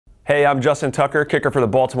Hey, I'm Justin Tucker, kicker for the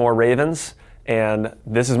Baltimore Ravens, and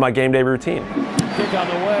this is my game day routine. Kick on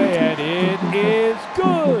the way, and it is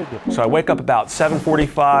good. So I wake up about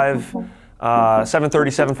 7:45, 7:30,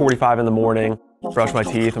 7:45 in the morning, brush my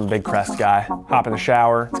teeth. I'm a big Crest guy. Hop in the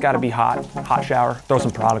shower. It's got to be hot shower. Throw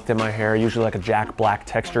some product in my hair, usually like a Jack Black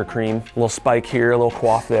texture cream. A little spike here, a little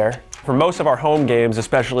coif there. For most of our home games,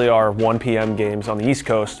 especially our 1 p.m. games on the East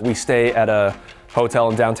Coast, we stay at a hotel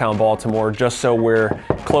in downtown Baltimore just so we're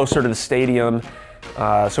closer to the stadium,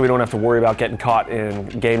 so we don't have to worry about getting caught in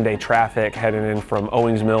game day traffic heading in from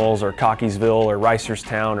Owings Mills or Cockeysville or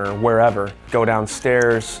Reisterstown or wherever. Go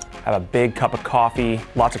downstairs, have a big cup of coffee,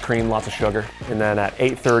 lots of cream, lots of sugar. And then at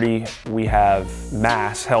 8:30, we have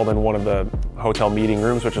mass held in one of the hotel meeting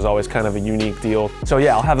rooms, which is always kind of a unique deal. So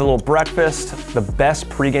yeah, I'll have a little breakfast, the best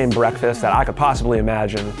pregame breakfast that I could possibly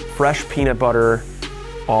imagine. Fresh peanut butter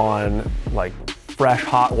on like fresh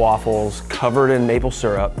hot waffles covered in maple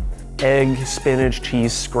syrup, egg, spinach,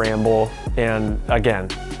 cheese scramble, and again,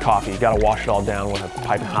 coffee. You gotta wash it all down with a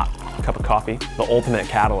piping hot cup of coffee. The ultimate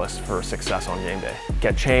catalyst for success on game day.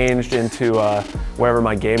 Get changed into wherever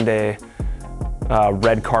my game day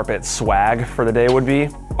red carpet swag for the day would be.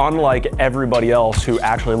 Unlike everybody else who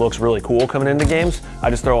actually looks really cool coming into games,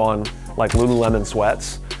 I just throw on like Lululemon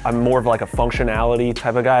sweats. I'm more of like a functionality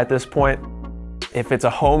type of guy at this point. If it's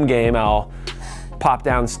a home game, I'll pop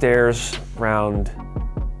downstairs around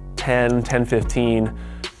 10:15,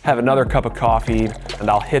 have another cup of coffee, and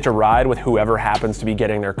I'll hitch a ride with whoever happens to be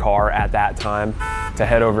getting their car at that time to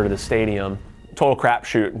head over to the stadium. Total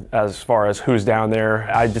crapshoot as far as who's down there.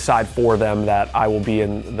 I decide for them that I will be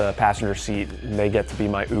in the passenger seat and they get to be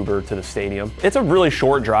my Uber to the stadium. It's a really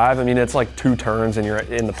short drive. I mean, it's like 2 turns and you're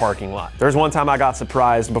in the parking lot. There's one time I got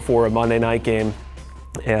surprised before a Monday night game,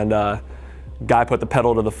 and guy put the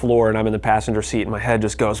pedal to the floor and I'm in the passenger seat and my head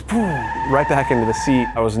just goes right back into the seat.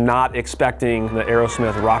 I was not expecting the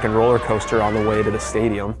Aerosmith rock and roller coaster on the way to the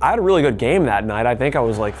stadium. I had a really good game that night. I think I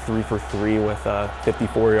was like 3 for 3 with a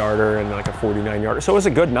 54-yarder and like a 49-yarder. So it was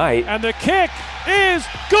a good night. And the kick is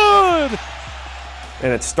good!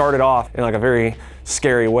 And it started off in like a very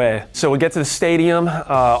scary way. So we get to the stadium.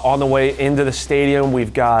 On the way into the stadium,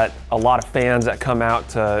 we've got a lot of fans that come out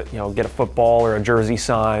to, get a football or a jersey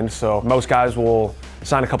signed. So most guys will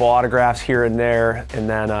sign a couple autographs here and there, and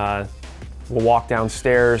then we'll walk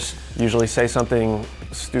downstairs, usually say something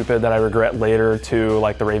stupid that I regret later to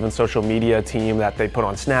like the Ravens social media team that they put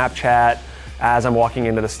on Snapchat as I'm walking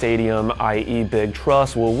into the stadium, i.e. big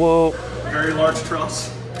truss, woo woo. Very large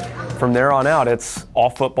truss. From there on out, it's all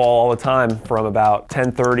football all the time from about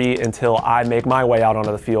 10:30 until I make my way out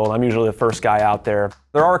onto the field. I'm usually the first guy out there.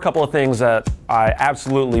 There are a couple of things that I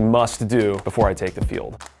absolutely must do before I take the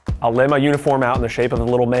field. I'll lay my uniform out in the shape of a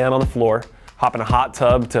little man on the floor, hop in a hot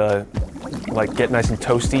tub to like get nice and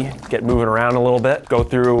toasty, get moving around a little bit, go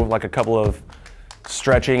through like a couple of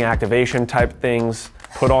stretching, activation type things,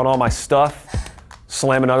 put on all my stuff,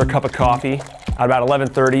 slam another cup of coffee. At about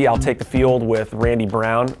 11:30, I'll take the field with Randy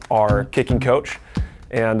Brown, our kicking coach,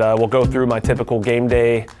 and we'll go through my typical game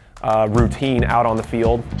day routine out on the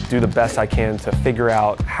field, do the best I can to figure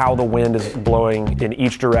out how the wind is blowing in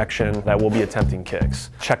each direction that we'll be attempting kicks.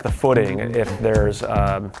 Check the footing. If there's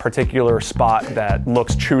a particular spot that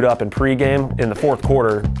looks chewed up in pregame, in the fourth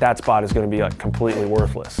quarter, that spot is going to be like completely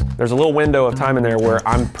worthless. There's a little window of time in there where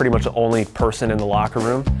I'm pretty much the only person in the locker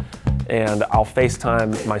room, and I'll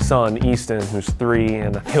FaceTime my son, Easton, who's 3,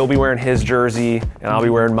 and he'll be wearing his jersey, and I'll be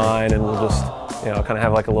wearing mine, and we'll just, kind of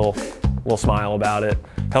have like a little smile about it.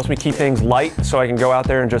 Helps me keep things light so I can go out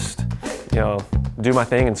there and just, do my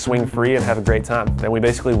thing and swing free and have a great time. Then we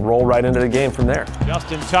basically roll right into the game from there.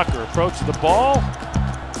 Justin Tucker approaches the ball,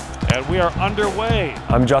 and we are underway.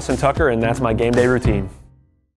 I'm Justin Tucker, and that's my game day routine.